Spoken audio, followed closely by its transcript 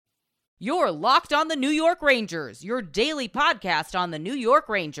You're Locked on the New York Rangers, your daily podcast on the New York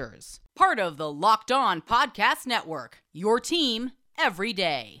Rangers. Part of the Locked On Podcast Network, your team every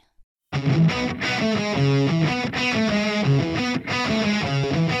day.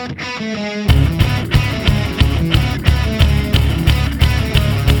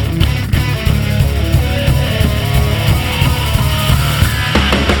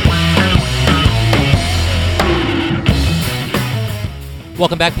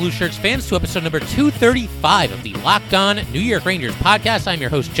 Welcome back, Blue Shirts fans, to episode number 235 of the Locked On New York Rangers podcast. I'm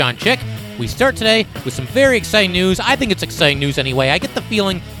your host, John Chick. We start today with some very exciting news. I think it's exciting news anyway. I get the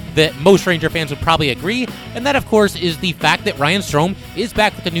feeling that most Ranger fans would probably agree, and that, of course, is the fact that Ryan Strome is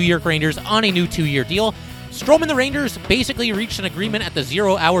back with the New York Rangers on a new 2-year deal. Strome and the Rangers basically reached an agreement at the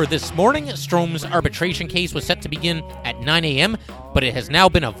 0 hour this morning. Strome's arbitration case was set to begin at 9 a.m., but it has now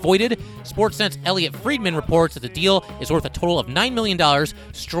been avoided. Sportsnet's Elliot Friedman reports that the deal is worth a total of $9 million.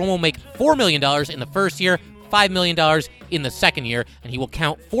 Strome will make $4 million in the first year, $5 million in the second year, and he will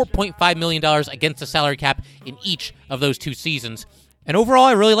count $4.5 million against the salary cap in each of those 2 seasons. And overall,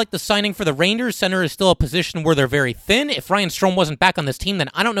 I really like the signing for the Rangers. Center is still a position where they're very thin. If Ryan Strome wasn't back on this team, then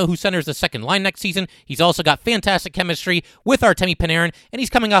I don't know who centers the second line next season. He's also got fantastic chemistry with Artemi Panarin, and he's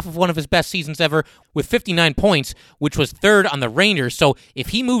coming off of one of his best seasons ever with 59 points, which was third on the Rangers. So if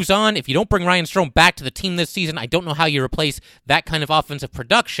he moves on, if you don't bring Ryan Strome back to the team this season, I don't know how you replace that kind of offensive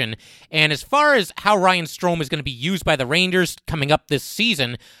production. And as far as how Ryan Strome is going to be used by the Rangers coming up this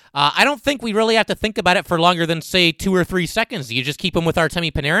season, I don't think we really have to think about it for longer than, say, 2 or 3 seconds. You just keep him with Artemi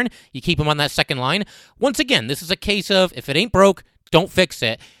Panarin. You keep him on that second line. Once again, this is a case of if it ain't broke, don't fix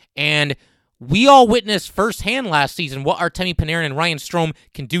it. And we all witnessed firsthand last season what Artemi Panarin and Ryan Strome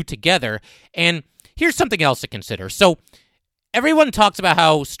can do together. And here's something else to consider. So everyone talks about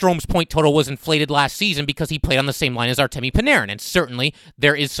how Strome's point total was inflated last season because he played on the same line as Artemi Panarin, and certainly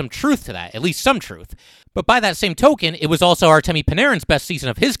there is some truth to that, at least some truth. But by that same token, it was also Artemi Panarin's best season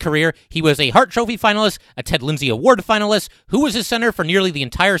of his career. He was a Hart Trophy finalist, a Ted Lindsay Award finalist. Who was his center for nearly the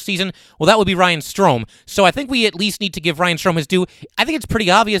entire season? Well, that would be Ryan Strome. So I think we at least need to give Ryan Strome his due. I think it's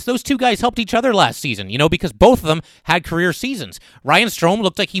pretty obvious those two guys helped each other last season, because both of them had career seasons. Ryan Strome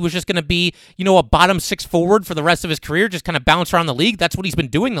looked like he was just going to be, a bottom 6 forward for the rest of his career, just kind of bounce around the league. That's what he's been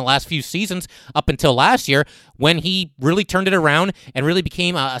doing the last few seasons up until last year when he really turned it around and really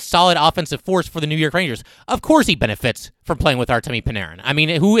became a solid offensive force for the New York Rangers. Of course he benefits from playing with Artemi Panarin. I mean,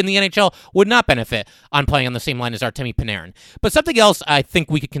 who in the NHL would not benefit on playing on the same line as Artemi Panarin? But something else I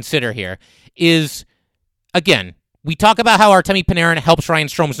think we could consider here is, again, we talk about how Artemi Panarin helps Ryan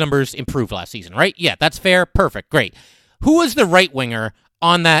Strome's numbers improve last season, right? Yeah, that's fair. Perfect. Great. Who was the right winger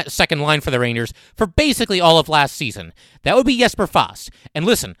on that second line for the Rangers for basically all of last season? That would be Jesper Fast. And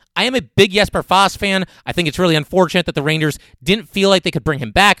listen, I am a big Jesper Fast fan. I think it's really unfortunate that the Rangers didn't feel like they could bring him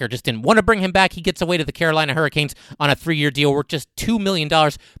back or just didn't want to bring him back. He gets away to the Carolina Hurricanes on a 3-year deal worth just $2 million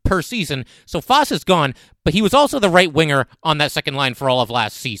per season. So Fast is gone, but he was also the right winger on that second line for all of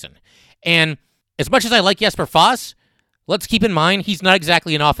last season. And as much as I like Jesper Fast, let's keep in mind, he's not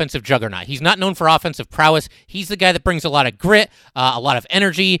exactly an offensive juggernaut. He's not known for offensive prowess. He's the guy that brings a lot of grit, a lot of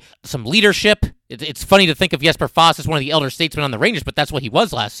energy, some leadership. It's funny to think of Jesper Fast as one of the elder statesmen on the Rangers, but that's what he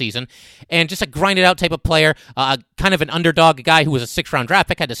was last season. And just a grinded-out type of player, kind of an underdog, a guy who was a 6th-round draft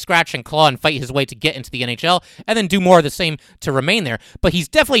pick, had to scratch and claw and fight his way to get into the NHL, and then do more of the same to remain there. But he's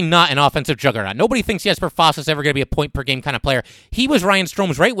definitely not an offensive juggernaut. Nobody thinks Jesper Fast is ever going to be a point-per-game kind of player. He was Ryan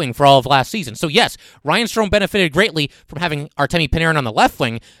Strome's right wing for all of last season. So yes, Ryan Strome benefited greatly from having Artemi Panarin on the left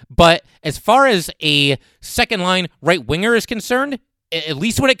wing, but as far as a second-line right winger is concerned, at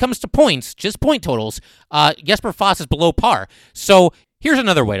least when it comes to points, just point totals, Jesper Fast is below par. So here's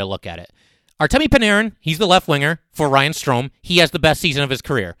another way to look at it. Artemi Panarin, he's the left winger for Ryan Strome. He has the best season of his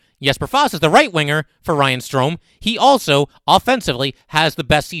career. Jesper Fast is the right winger for Ryan Strome. He also, offensively, has the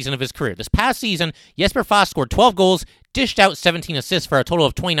best season of his career. This past season, Jesper Fast scored 12 goals, dished out 17 assists for a total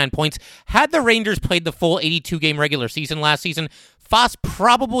of 29 points. Had the Rangers played the full 82-game regular season last season, Fast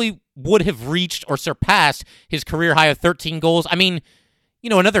probably would have reached or surpassed his career high of 13 goals. I mean,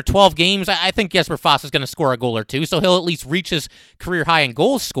 another 12 games, I think Jesper Fast is going to score a goal or two, so he'll at least reach his career high in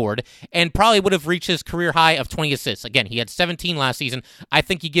goals scored, and probably would have reached his career high of 20 assists. Again, he had 17 last season. I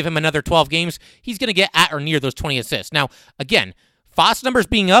think you give him another 12 games, he's going to get at or near those 20 assists. Now, again, Fast numbers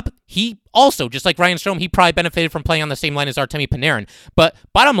being up, he also, just like Ryan Strome, he probably benefited from playing on the same line as Artemi Panarin. But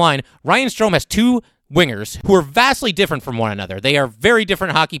bottom line, Ryan Strome has 2 wingers who are vastly different from one another. They are very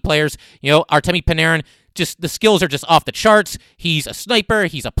different hockey players. Artemi Panarin, just the skills are just off the charts. He's a sniper.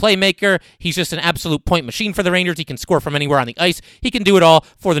 He's a playmaker. He's just an absolute point machine for the Rangers. He can score from anywhere on the ice. He can do it all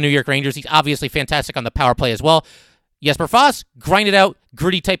for the New York Rangers. He's obviously fantastic on the power play as well. Jesper Fast, grinded out,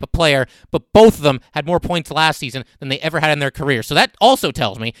 gritty type of player, but both of them had more points last season than they ever had in their career. So that also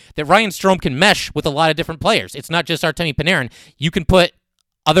tells me that Ryan Strome can mesh with a lot of different players. It's not just Artemi Panarin. You can put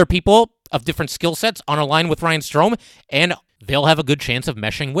other people of different skill sets on a line with Ryan Strome, and they'll have a good chance of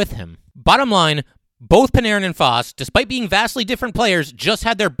meshing with him. Bottom line, both Panarin and Foss, despite being vastly different players, just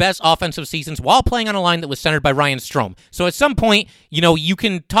had their best offensive seasons while playing on a line that was centered by Ryan Strome. So at some point, you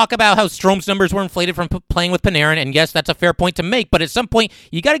can talk about how Strome's numbers were inflated from playing with Panarin, and yes, that's a fair point to make, but at some point,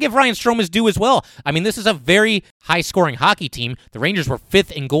 you got to give Ryan Strome his due as well. I mean, this is a very high-scoring hockey team. The Rangers were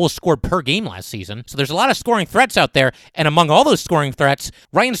 5th in goals scored per game last season, so there's a lot of scoring threats out there, and among all those scoring threats,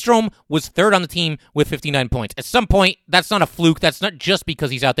 Ryan Strome was 3rd on the team with 59 points. At some point, that's not a fluke. That's not just because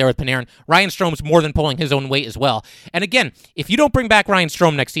he's out there with Panarin. Ryan Strome's more than pulling his own weight as well. And again, if you don't bring back Ryan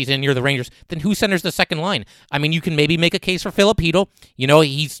Strome next season and you're the Rangers, then who centers the second line? I mean, you can maybe make a case for Filip Chytil.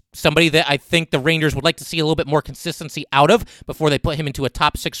 He's somebody that I think the Rangers would like to see a little bit more consistency out of before they put him into a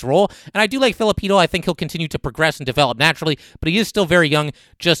top 6 role. And I do like Filip Chytil. I think he'll continue to progress and develop naturally, but he is still very young,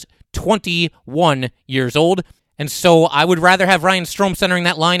 just 21 years old. And so I would rather have Ryan Strome centering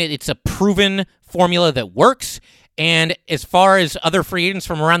that line. It's a proven formula that works. And as far as other free agents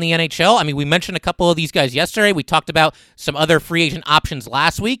from around the NHL, I mean, we mentioned a couple of these guys yesterday. We talked about some other free agent options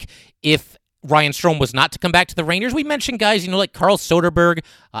last week. If Ryan Strome was not to come back to the Rangers, we mentioned guys, like Carl Soderberg,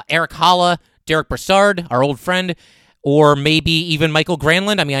 Eric Haula, Derek Brassard, our old friend, or maybe even Michael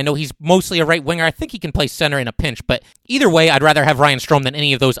Granlund. I mean, I know he's mostly a right winger. I think he can play center in a pinch. But either way, I'd rather have Ryan Strome than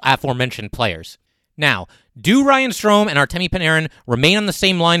any of those aforementioned players. Now, do Ryan Strome and Artemi Panarin remain on the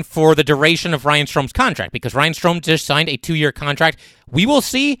same line for the duration of Ryan Strome's contract? Because Ryan Strome just signed a 2-year contract. We will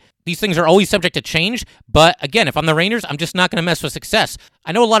see. These things are always subject to change, but again, if I'm the Rangers, I'm just not going to mess with success.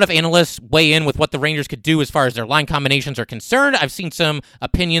 I know a lot of analysts weigh in with what the Rangers could do as far as their line combinations are concerned. I've seen some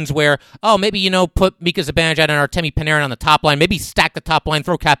opinions where, maybe, put Mika Zibanejad and Artemi Panarin on the top line, maybe stack the top line,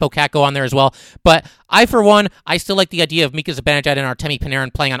 throw Capo Kakko on there as well. But I, for one, I still like the idea of Mika Zibanejad and Artemi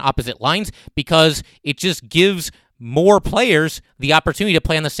Panarin playing on opposite lines because it just gives more players the opportunity to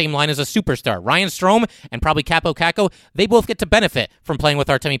play on the same line as a superstar. Ryan Strome and probably Capo Kakko, they both get to benefit from playing with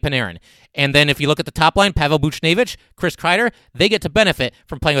Artemi Panarin. And then if you look at the top line, Pavel Buchnevich, Chris Kreider, they get to benefit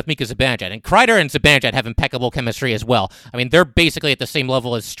from playing with Mika Zibanejad. And Kreider and Zibanejad have impeccable chemistry as well. I mean, they're basically at the same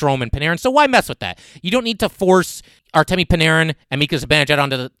level as Strome and Panarin, so why mess with that? You don't need to force Artemi Panarin and Mika Zibanejad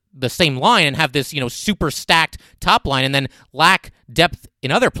onto the same line and have this, super stacked top line and then lack depth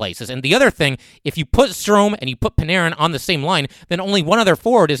in other places. And the other thing, if you put Strome and you put Panarin on the same line, then only one other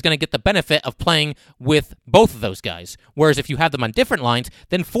forward is going to get the benefit of playing with both of those guys. Whereas if you have them on different lines,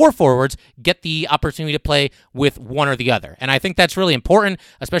 then 4 forwards get the opportunity to play with one or the other. And I think that's really important,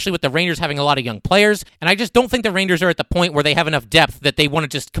 especially with the Rangers having a lot of young players. And I just don't think the Rangers are at the point where they have enough depth that they want to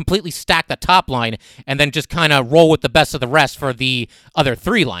just completely stack the top line and then just kind of roll with the best of the rest for the other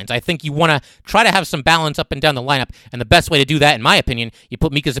 3 lines. I think you want to try to have some balance up and down the lineup. And the best way to do that, in my opinion, you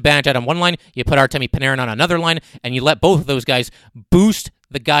put Mika Zibanejad on one line, you put Artemi Panarin on another line, and you let both of those guys boost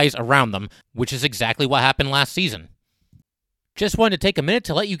the guys around them, which is exactly what happened last season. Just wanted to take a minute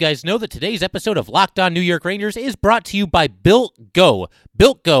to let you guys know that today's episode of Locked On New York Rangers is brought to you by Built Go.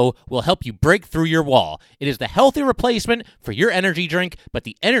 Built Go will help you break through your wall. It is the healthy replacement for your energy drink, but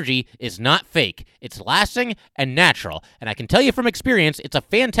the energy is not fake. It's lasting and natural. And I can tell you from experience, it's a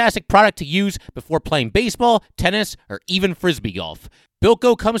fantastic product to use before playing baseball, tennis, or even frisbee golf. Built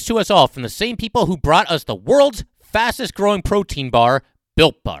Go comes to us all from the same people who brought us the world's fastest growing protein bar,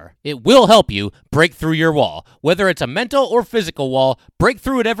 Built Bar. It will help you break through your wall. Whether it's a mental or physical wall, break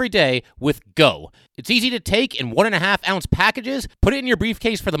through it every day with Go. It's easy to take in 1.5-ounce packages, put it in your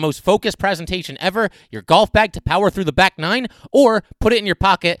briefcase for the most focused presentation ever, your golf bag to power through the back 9, or put it in your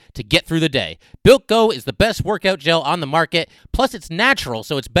pocket to get through the day. Built Go is the best workout gel on the market, plus it's natural,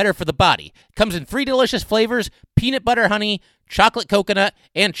 so it's better for the body. It comes in 3 delicious flavors, peanut butter honey, chocolate coconut,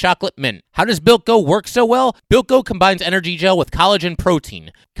 and chocolate mint. How does Built Go work so well? Built Go combines energy gel with collagen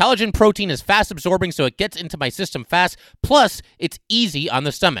protein. Collagen protein is fast absorbing, so it gets into my system fast, plus it's easy on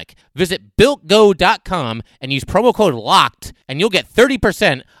the stomach. Visit BuiltGo.com and use promo code LOCKED, and you'll get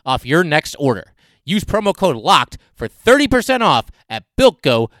 30% off your next order. Use promo code LOCKED for 30% off at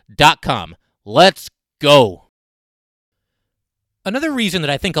BuiltGo.com. Let's go. Another reason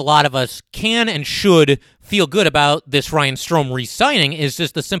that I think a lot of us can and should feel good about this Ryan Strome re-signing is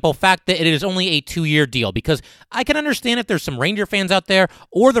just the simple fact that it is only a 2-year deal, because I can understand if there's some Ranger fans out there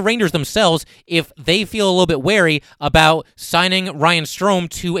or the Rangers themselves, if they feel a little bit wary about signing Ryan Strome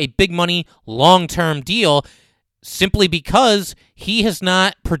to a big money long-term deal. simply because he has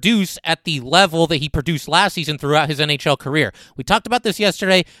not produced at the level that he produced last season throughout his NHL career. We talked about this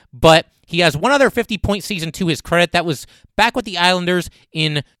yesterday, but he has one other 50-point season to his credit. That was back with the Islanders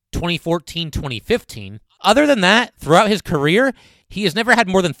in 2014-2015. Other than that, throughout his career, he has never had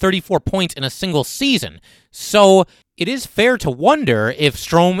more than 34 points in a single season. So it is fair to wonder if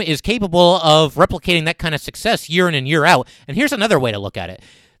Strome is capable of replicating that kind of success year in and year out. And here's another way to look at it.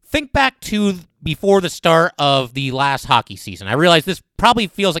 Think back to before the start of the last hockey season. I realize this probably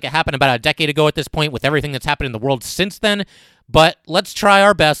feels like it happened about a decade ago at this point with everything that's happened in the world since then, but let's try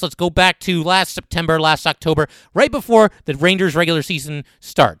our best. Let's go back to last September, last October, right before the Rangers regular season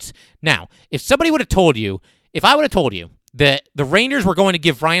starts. Now, if I would have told you that the Rangers were going to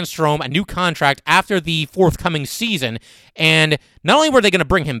give Ryan Strome a new contract after the forthcoming season, and not only were they going to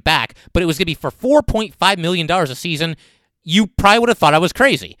bring him back, but it was going to be for $4.5 million a season, you probably would have thought I was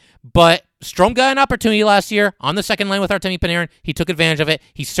crazy. But Strome got an opportunity last year on the second line with Artemi Panarin. He took advantage of it.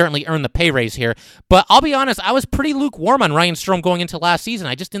 He certainly earned the pay raise here. But I'll be honest, I was pretty lukewarm on Ryan Strome going into last season.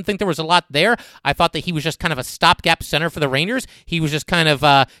 I just didn't think there was a lot there. I thought that he was just kind of a stopgap center for the Rangers. He was just kind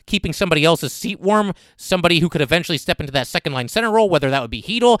of keeping somebody else's seat warm, somebody who could eventually step into that second line center role, whether that would be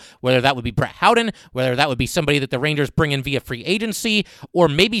Hedl, whether that would be Brett Howden, whether that would be somebody that the Rangers bring in via free agency, or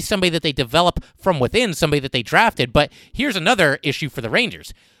maybe somebody that they develop from within, somebody that they drafted. But here's another issue for the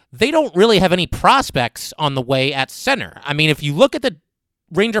Rangers. They don't really have any prospects on the way at center. I mean, if you look at the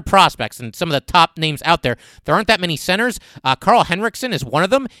Ranger prospects and some of the top names out there aren't that many centers. Carl Henriksson is one of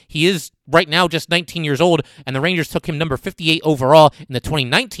them. He is right now just 19 years old, and the Rangers took him number 58 overall in the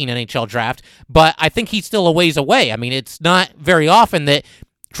 2019 NHL draft, but I think he's still a ways away. I mean, it's not very often that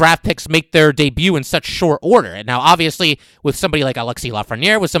draft picks make their debut in such short order. And now, obviously, with somebody like Alexis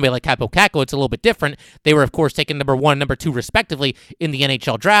Lafreniere, with somebody like Kaapo Kakko, it's a little bit different. They were, of course, taken number 1, number 2, respectively, in the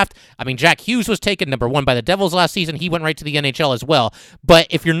NHL draft. I mean, Jack Hughes was taken number 1 by the Devils last season. He went right to the NHL as well. But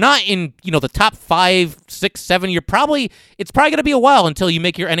if you're not in, the top 5, 6, 7, it's probably going to be a while until you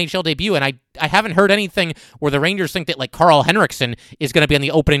make your NHL debut. And I haven't heard anything where the Rangers think that, like, Carl Henriksson is going to be on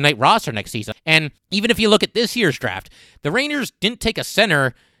the opening night roster next season. And even if you look at this year's draft, the Rangers didn't take a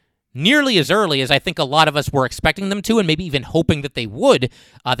center nearly as early as I think a lot of us were expecting them to, and maybe even hoping that they would.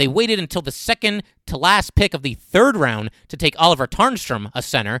 They waited until the second to last pick of the third round to take Oliver Tarnstrom, a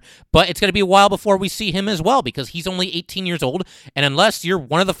center, but it's going to be a while before we see him as well, because he's only 18 years old, and unless you're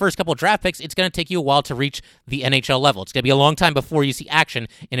one of the first couple draft picks, it's going to take you a while to reach the NHL level. It's going to be a long time before you see action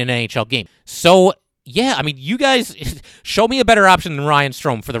in an NHL game. So, yeah, I mean, you guys show me a better option than Ryan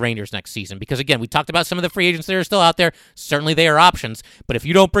Strome for the Rangers next season, because, again, we talked about some of the free agents that are still out there. Certainly they are options, but if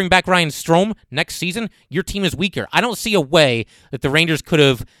you don't bring back Ryan Strome next season, your team is weaker. I don't see a way that the Rangers could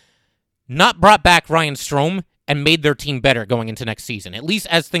have not brought back Ryan Strome and made their team better going into next season, at least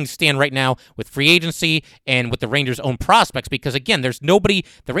as things stand right now with free agency and with the Rangers' own prospects, because, again, there's nobody,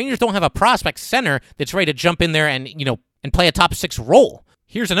 the Rangers don't have a prospect center that's ready to jump in there and play a top 6 role.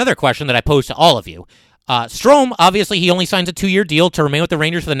 Here's another question that I pose to all of you. Strome, obviously, he only signs a 2-year deal to remain with the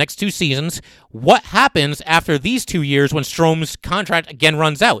Rangers for the next 2 seasons. What happens after these 2 years when Strome's contract again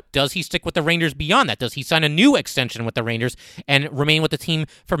runs out? Does he stick with the Rangers beyond that? Does he sign a new extension with the Rangers and remain with the team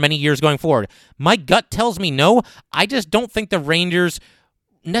for many years going forward? My gut tells me no. I just don't think the Rangers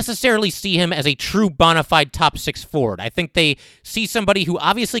necessarily see him as a true bona fide top 6 forward. I think they see somebody who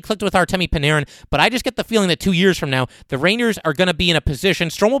obviously clicked with Artemi Panarin, but I just get the feeling that 2 years from now, the Rangers are going to be in a position,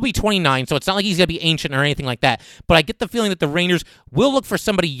 Strome will be 29, so it's not like he's going to be ancient or anything like that, but I get the feeling that the Rangers will look for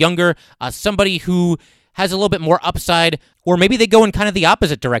somebody younger, somebody who has a little bit more upside, or maybe they go in kind of the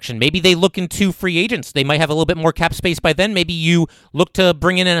opposite direction. Maybe they look into free agents. They might have a little bit more cap space by then. Maybe you look to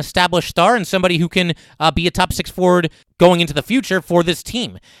bring in an established star and somebody who can be a top 6 forward going into the future for this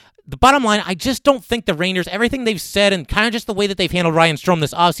team. The bottom line, I just don't think the Rangers, everything they've said and kind of just the way that they've handled Ryan Strome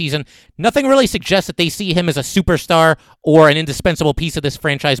this offseason, nothing really suggests that they see him as a superstar or an indispensable piece of this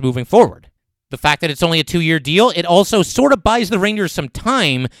franchise moving forward. The fact that it's only a 2-year deal, it also sort of buys the Rangers some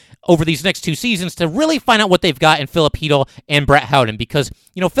time over these next 2 seasons to really find out what they've got in Filip Chytil and Brett Howden. Because,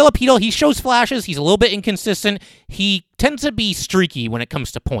 Filip Chytil, he shows flashes. He's a little bit inconsistent. He tends to be streaky when it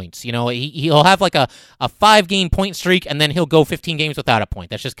comes to points. He'll have like a 5-game point streak, and then he'll go 15 games without a point.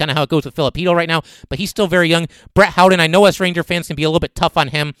 That's just kind of how it goes with Filip Chytil right now. But he's still very young. Brett Howden, I know us Ranger fans can be a little bit tough on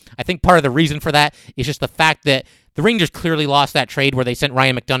him. I think part of the reason for that is just the fact that the Rangers clearly lost that trade where they sent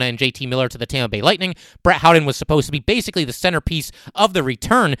Ryan McDonough and JT Miller to the Tampa Bay Lightning. Brett Howden was supposed to be basically the centerpiece of the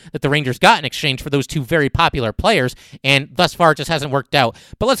return that the Rangers got in exchange for those 2 very popular players, and thus far it just hasn't worked out.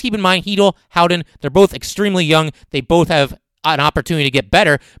 But let's keep in mind, Chytil, Howden, they're both extremely young. They both have an opportunity to get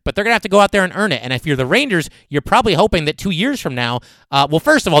better, but they're going to have to go out there and earn it. And if you're the Rangers, you're probably hoping that 2 years from now, well,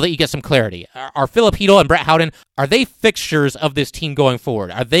 first of all, that you get some clarity. Are Filip Chytil and Brett Howden, are they fixtures of this team going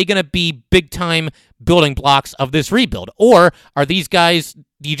forward? Are they going to be big-time building blocks of this rebuild? Or are these guys,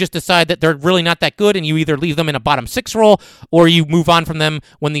 you just decide that they're really not that good and you either leave them in a bottom 6 role or you move on from them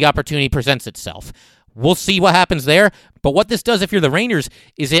when the opportunity presents itself? We'll see what happens there. But what this does if you're the Rangers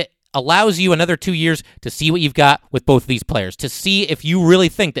is it allows you another 2 years to see what you've got with both of these players, to see if you really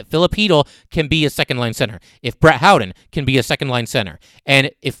think that Filip Chytil can be a second-line center, if Brett Howden can be a second-line center.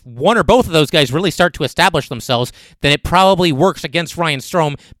 And if one or both of those guys really start to establish themselves, then it probably works against Ryan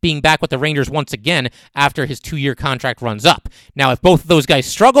Strome being back with the Rangers once again after his 2-year contract runs up. Now, if both of those guys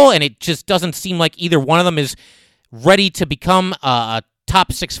struggle and it just doesn't seem like either one of them is ready to become a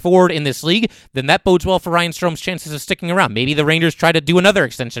top 6 forward in this league, then that bodes well for Ryan Strome's chances of sticking around. Maybe the Rangers try to do another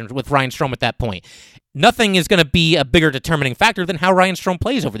extension with Ryan Strome at that point. Nothing is going to be a bigger determining factor than how Ryan Strome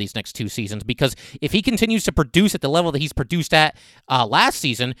plays over these next 2 seasons, because if he continues to produce at the level that he's produced at last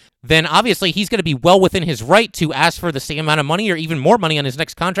season, then obviously he's going to be well within his right to ask for the same amount of money or even more money on his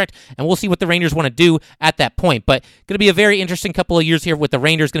next contract, and we'll see what the Rangers want to do at that point. But going to be a very interesting couple of years here with the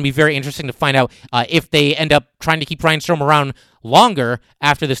Rangers. Going to be very interesting to find out if they end up trying to keep Ryan Strome around longer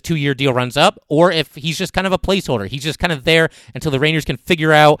after this 2-year deal runs up, or if he's just kind of a placeholder. He's just kind of there until the Rangers can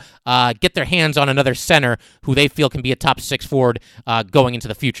figure out, get their hands on another center who they feel can be a top 6 forward going into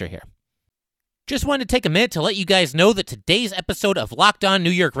the future here. Just wanted to take a minute to let you guys know that today's episode of Locked On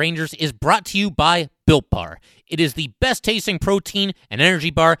New York Rangers is brought to you by Built Bar. It is the best tasting protein and energy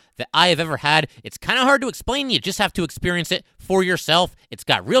bar that I have ever had. It's kind of hard to explain. You just have to experience it for yourself. It's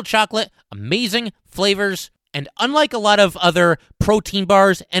got real chocolate, amazing flavors, and unlike a lot of other protein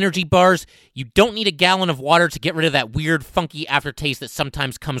bars, energy bars, you don't need a gallon of water to get rid of that weird, funky aftertaste that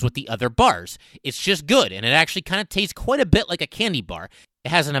sometimes comes with the other bars. It's just good, and it actually kind of tastes quite a bit like a candy bar. It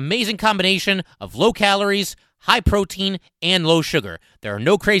has an amazing combination of low calories, high protein, and low sugar. There are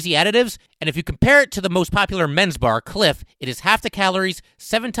no crazy additives, and if you compare it to the most popular men's bar, Cliff, it is half the calories,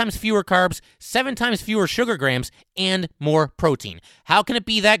 7 times fewer carbs, 7 times fewer sugar grams, and more protein. How can it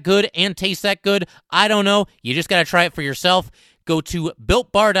be that good and taste that good? I don't know. You just got to try it for yourself. Go to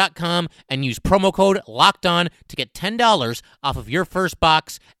BuiltBar.com and use promo code LOCKEDON to get $10 off of your first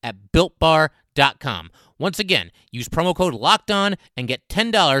box at BuiltBar.com. Once again, use promo code LOCKEDON and get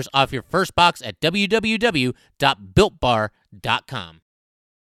 $10 off your first box at www.builtbar.com.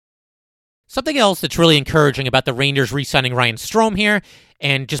 Something else that's really encouraging about the Rangers re-signing Ryan Strome here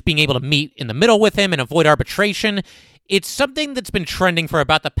and just being able to meet in the middle with him and avoid arbitration, it's something that's been trending for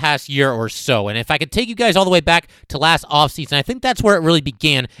about the past year or so. And if I could take you guys all the way back to last offseason, I think that's where it really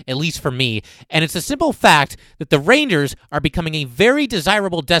began, at least for me. And it's a simple fact that the Rangers are becoming a very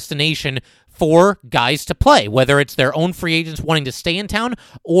desirable destination for guys to play, whether it's their own free agents wanting to stay in town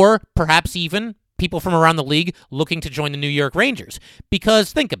or perhaps even people from around the league looking to join the New York Rangers.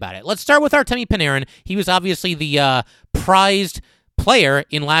 Because think about it. Let's start with Artemi Panarin. He was obviously the prized player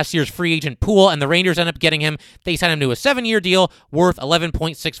in last year's free agent pool, and the Rangers end up getting him. They signed him to a 7-year deal worth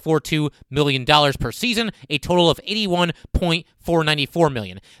 $11.642 million per season, a total of $81.494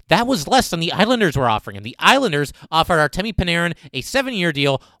 million. That was less than the Islanders were offering him. The Islanders offered Artemi Panarin a 7-year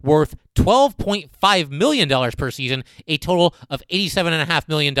deal worth $12.5 million per season, a total of $87.5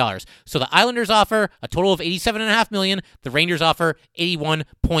 million. So the Islanders offer a total of $87.5 million. The Rangers offer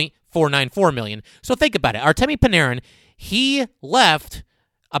 $81.494 million. So think about it. Artemi Panarin, he left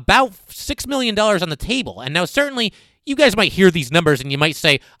about $6 million on the table. And now certainly you guys might hear these numbers and you might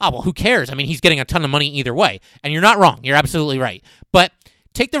say, oh, well, who cares? I mean, he's getting a ton of money either way. And you're not wrong. You're absolutely right. But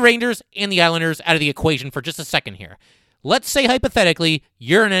take the Rangers and the Islanders out of the equation for just a second here. Let's say hypothetically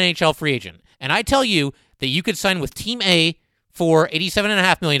you're an NHL free agent. And I tell you that you could sign with Team A for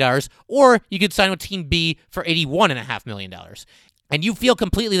 $87.5 million, or you could sign with Team B for $81.5 million. And you feel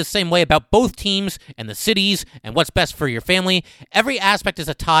completely the same way about both teams and the cities and what's best for your family. Every aspect is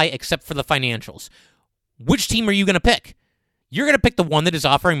a tie except for the financials. Which team are you going to pick? You're going to pick the one that is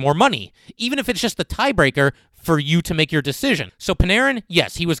offering more money, even if it's just the tiebreaker for you to make your decision. So Panarin,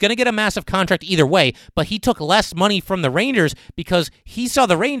 yes, he was going to get a massive contract either way, but he took less money from the Rangers because he saw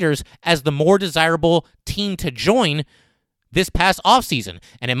the Rangers as the more desirable team to join this past offseason,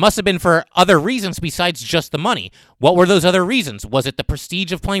 and it must have been for other reasons besides just the money. What were those other reasons? Was it the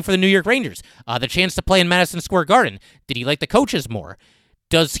prestige of playing for the New York Rangers? The chance to play in Madison Square Garden? Did he like the coaches more?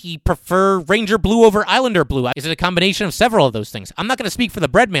 Does he prefer Ranger blue over Islander blue? Is it a combination of several of those things? I'm not going to speak for the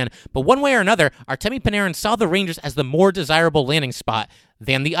Breadman, but one way or another, Artemi Panarin saw the Rangers as the more desirable landing spot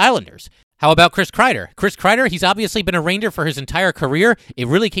than the Islanders. How about Chris Kreider? Chris Kreider, he's obviously been a Ranger for his entire career. It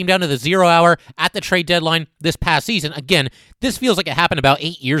really came down to the 0 hour at the trade deadline this past season. Again, this feels like it happened about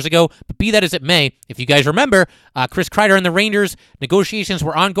 8 years ago, but be that as it may, if you guys remember, Chris Kreider and the Rangers, negotiations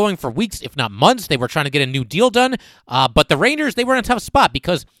were ongoing for weeks, if not months. They were trying to get a new deal done, but the Rangers, they were in a tough spot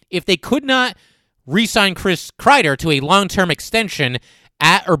because if they could not re-sign Chris Kreider to a long-term extension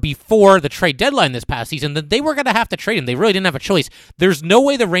at or before the trade deadline this past season, then they were going to have to trade him. They really didn't have a choice. There's no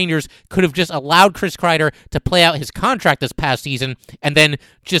way the Rangers could have just allowed Chris Kreider to play out his contract this past season and then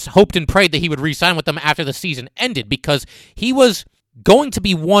just hoped and prayed that he would re-sign with them after the season ended, because he was going to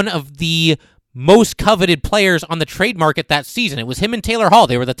be one of the most coveted players on the trade market that season. It was him and Taylor Hall.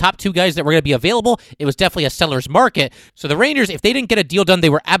 They were the top two guys that were going to be available. It was definitely a seller's market. So the Rangers, if they didn't get a deal done, they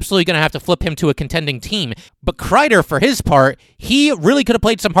were absolutely going to have to flip him to a contending team. But Kreider, for his part, he really could have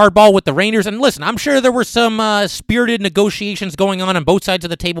played some hardball with the Rangers. And listen, I'm sure there were some spirited negotiations going on both sides of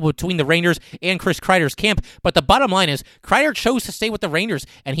the table between the Rangers and Chris Kreider's camp. But the bottom line is, Kreider chose to stay with the Rangers,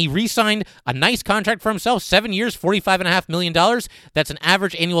 and he re-signed a nice contract for himself, 7 years, $45.5 million. That's an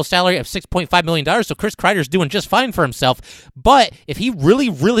average annual salary of $6.5 million. So Chris Kreider's doing just fine for himself. But if he really,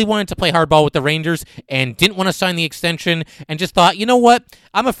 really wanted to play hardball with the Rangers and didn't want to sign the extension and just thought, you know what,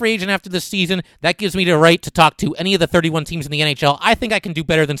 I'm a free agent after this season, that gives me the right to talk to any of the 31 teams in the NHL. I think I can do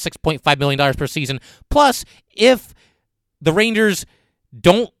better than $6.5 million per season. Plus, if the Rangers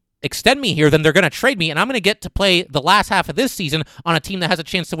don't extend me here, then they're going to trade me, and I'm going to get to play the last half of this season on a team that has a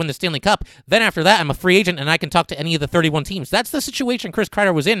chance to win the Stanley Cup. Then after that, I'm a free agent, and I can talk to any of the 31 teams. That's the situation Chris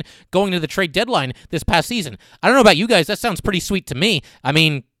Kreider was in going to the trade deadline this past season. I don't know about you guys. That sounds pretty sweet to me. I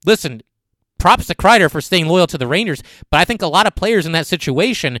mean, listen, props to Kreider for staying loyal to the Rangers, but I think a lot of players in that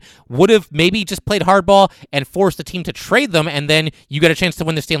situation would have maybe just played hardball and forced the team to trade them, and then you get a chance to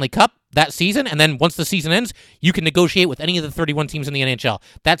win the Stanley Cup that season, and then once the season ends, you can negotiate with any of the 31 teams in the NHL.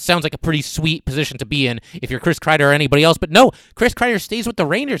 That sounds like a pretty sweet position to be in if you're Chris Kreider or anybody else, but no, Chris Kreider stays with the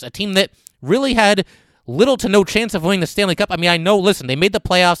Rangers, a team that really had little to no chance of winning the Stanley Cup. I mean, I know, listen, they made the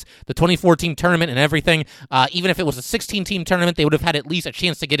playoffs, the 24-team tournament and everything. Even if it was a 16-team tournament, they would have had at least a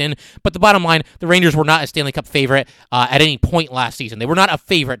chance to get in. But the bottom line, the Rangers were not a Stanley Cup favorite at any point last season. They were not a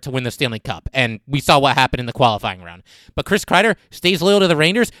favorite to win the Stanley Cup, and we saw what happened in the qualifying round. But Chris Kreider stays loyal to the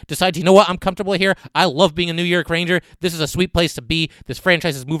Rangers, decides, you know what, I'm comfortable here. I love being a New York Ranger. This is a sweet place to be. This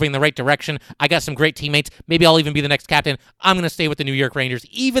franchise is moving in the right direction. I got some great teammates. Maybe I'll even be the next captain. I'm going to stay with the New York Rangers,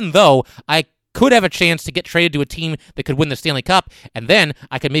 even though I could have a chance to get traded to a team that could win the Stanley Cup, and then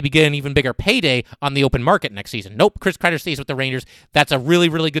I could maybe get an even bigger payday on the open market next season. Nope, Chris Kreider stays with the Rangers. That's a really,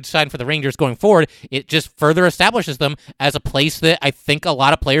 really good sign for the Rangers going forward. It just further establishes them as a place that I think a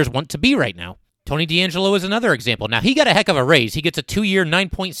lot of players want to be right now. Tony DeAngelo is another example. Now, he got a heck of a raise. He gets a 2-year,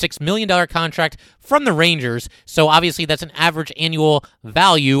 $9.6 million contract from the Rangers, so obviously that's an average annual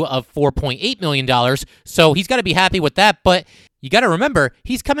value of $4.8 million, so he's got to be happy with that, but you got to remember,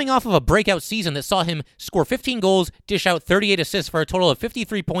 he's coming off of a breakout season that saw him score 15 goals, dish out 38 assists for a total of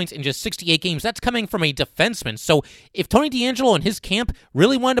 53 points in just 68 games. That's coming from a defenseman. So if Tony DeAngelo and his camp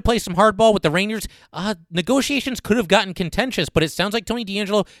really wanted to play some hardball with the Rangers, negotiations could have gotten contentious, but it sounds like Tony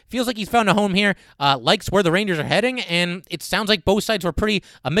DeAngelo feels like he's found a home here, likes where the Rangers are heading, and it sounds like both sides were pretty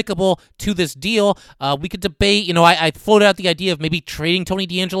amicable to this deal. We could debate, I floated out the idea of maybe trading Tony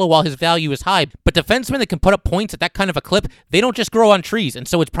DeAngelo while his value is high, but defensemen that can put up points at that kind of a clip, they don't just grow on trees, and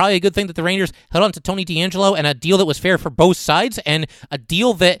so it's probably a good thing that the Rangers held on to Tony DeAngelo, and a deal that was fair for both sides, and a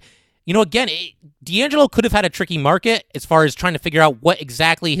deal that, DeAngelo could have had a tricky market as far as trying to figure out what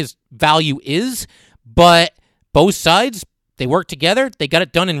exactly his value is, but both sides, they worked together, they got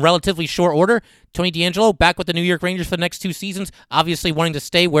it done in relatively short order. Tony DeAngelo back with the New York Rangers for the next 2 seasons, obviously wanting to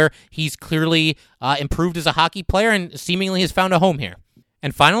stay where he's clearly improved as a hockey player and seemingly has found a home here.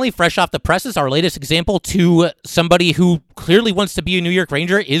 And finally, fresh off the presses, our latest example to somebody who clearly wants to be a New York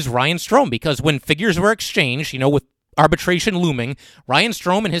Ranger is Ryan Strome, because when figures were exchanged, with arbitration looming, Ryan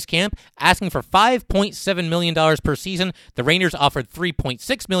Strome and his camp asking for $5.7 million per season. The Rangers offered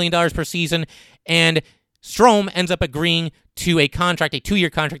 $3.6 million per season, and Strome ends up agreeing to a contract, a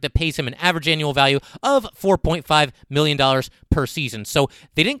 2-year contract that pays him an average annual value of $4.5 million per season. So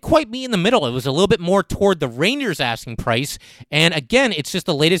they didn't quite meet in the middle. It was a little bit more toward the Rangers' asking price. And again, it's just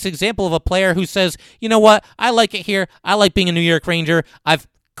the latest example of a player who says, you know what, I like it here. I like being a New York Ranger. I've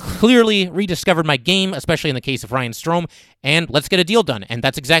clearly rediscovered my game, especially in the case of Ryan Strome, and let's get a deal done. And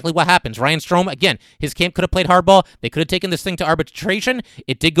that's exactly what happens. Ryan Strome, again, his camp could have played hardball. They could have taken this thing to arbitration.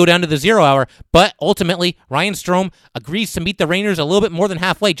 It did go down to the 0 hour, but ultimately, Ryan Strome agrees to meet the Rangers a little bit more than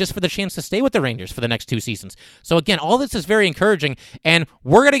halfway just for the chance to stay with the Rangers for the next 2 seasons. So again, all this is very encouraging, and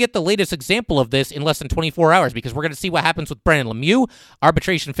we're going to get the latest example of this in less than 24 hours because we're going to see what happens with Brandon Lemieux.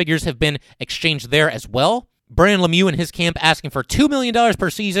 Arbitration figures have been exchanged there as well. Brandon Lemieux and his camp asking for $2 million per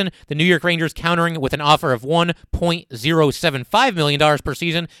season. The New York Rangers countering with an offer of $1.075 million per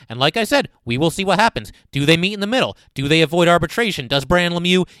season. And like I said, we will see what happens. Do they meet in the middle? Do they avoid arbitration? Does Brandon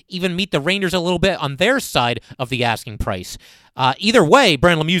Lemieux even meet the Rangers a little bit on their side of the asking price? Either way,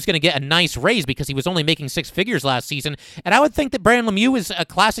 Brandon Lemieux is going to get a nice raise because he was only making 6 figures last season. And I would think that Brandon Lemieux is a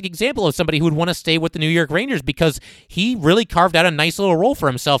classic example of somebody who would want to stay with the New York Rangers because he really carved out a nice little role for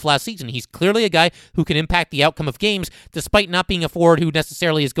himself last season. He's clearly a guy who can impact the outcome of games despite not being a forward who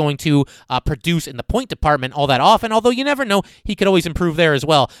necessarily is going to produce in the point department all that often, although you never know, he could always improve there as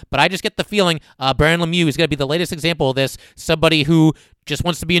well. But I just get the feeling Brandon Lemieux is going to be the latest example of this, somebody who just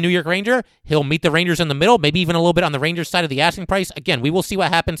wants to be a New York Ranger. He'll meet the Rangers in the middle, maybe even a little bit on the Rangers side of the asking price. Again, we will see what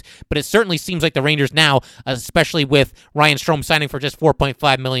happens, but it certainly seems like the Rangers now, especially with Ryan Strome signing for just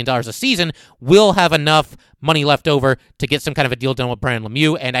 $4.5 million a season, will have enough money left over to get some kind of a deal done with Brandon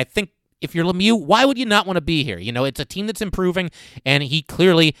Lemieux, and I think if you're Lemieux, why would you not want to be here? You know, it's a team that's improving, and he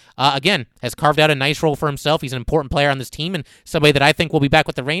clearly, again, has carved out a nice role for himself. He's an important player on this team and somebody that I think will be back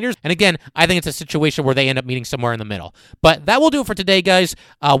with the Rangers. And again, I think it's a situation where they end up meeting somewhere in the middle. But that will do it for today, guys.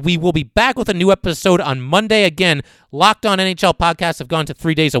 We will be back with a new episode on Monday. Again, Locked On NHL podcasts have gone to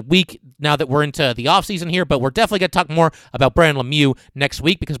 3 days a week now that we're into the offseason here, but we're definitely going to talk more about Brandon Lemieux next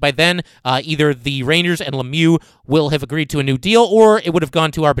week because by then, either the Rangers and Lemieux will have agreed to a new deal or it would have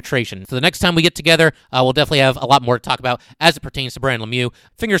gone to arbitration. So the next time we get together, we'll definitely have a lot more to talk about as it pertains to Brandon Lemieux.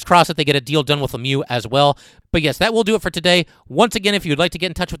 Fingers crossed that they get a deal done with Lemieux as well. But yes, that will do it for today. Once again, if you would like to get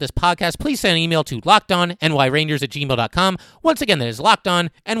in touch with this podcast, please send an email to lockedonnyrangers@gmail.com. Once again, that is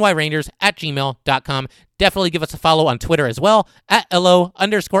lockedonnyrangers@gmail.com. Definitely give us a follow on Twitter as well,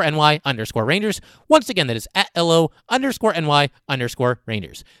 @LO_NY_Rangers. Once again, that is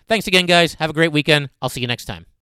 @LO_NY_Rangers. Thanks again, guys. Have a great weekend. I'll see you next time.